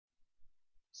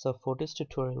So for this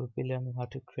tutorial we'll be learning how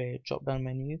to create a drop down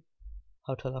menu,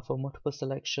 how to allow for multiple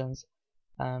selections,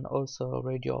 and also a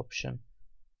radio option.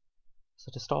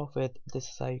 So to start with, this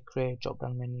is how you create a drop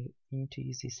down menu. You need to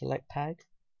use the select tag,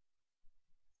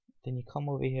 then you come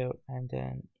over here and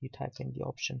then you type in the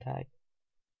option tag,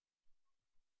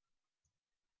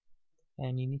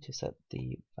 and you need to set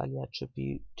the value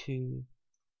attribute to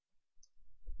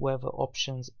whatever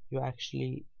options you're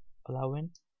actually allowing.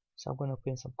 So I'm going to put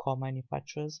in some car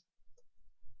manufacturers.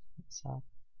 So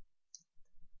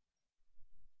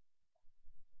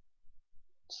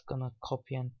just gonna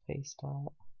copy and paste that,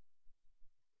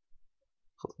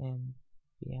 put in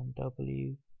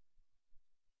BMW,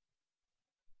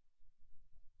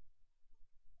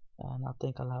 and I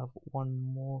think I'll have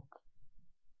one more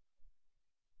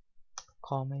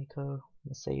car maker,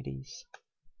 Mercedes.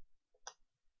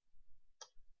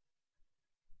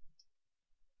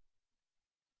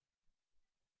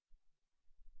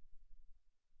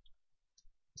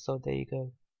 So there you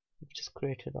go, we've just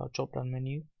created our drop down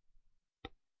menu.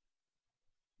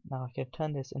 Now I can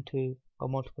turn this into a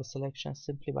multiple selection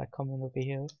simply by coming over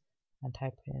here and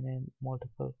typing in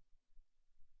multiple.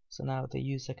 So now the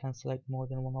user can select more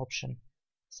than one option.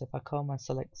 So if I come and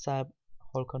select Saab,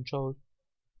 hold control,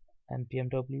 and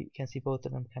BMW, you can see both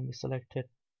of them can be selected.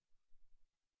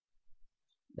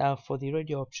 Now for the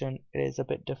radio option, it is a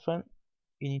bit different.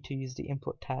 You need to use the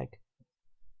input tag.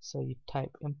 So you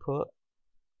type input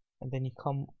and then you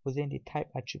come within the type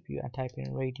attribute and type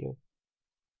in radio.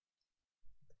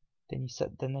 Then you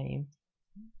set the name.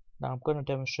 Now I'm going to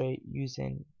demonstrate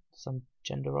using some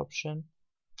gender option.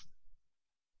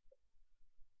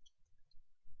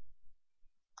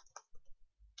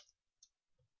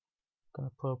 I'm going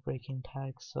to put a breaking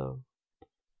tag so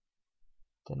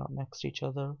they're not next to each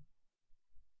other.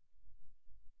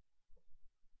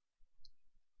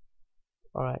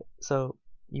 Alright, so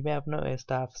you may have noticed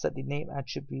that I've set the name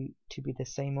attribute to be the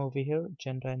same over here,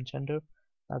 gender and gender.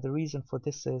 Now the reason for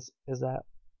this is that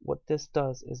what this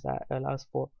does is that it allows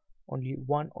for only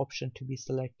one option to be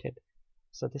selected.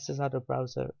 So this is how the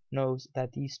browser knows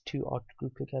that these two are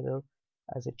grouped together,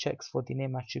 as it checks for the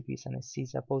name attributes and it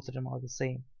sees that both of them are the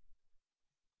same.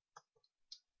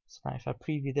 So now if I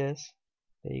preview this,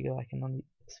 there you go, I can only,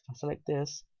 if I select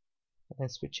this and then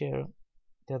switch here,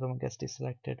 the other one gets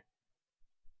deselected.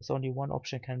 So only one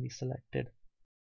option can be selected.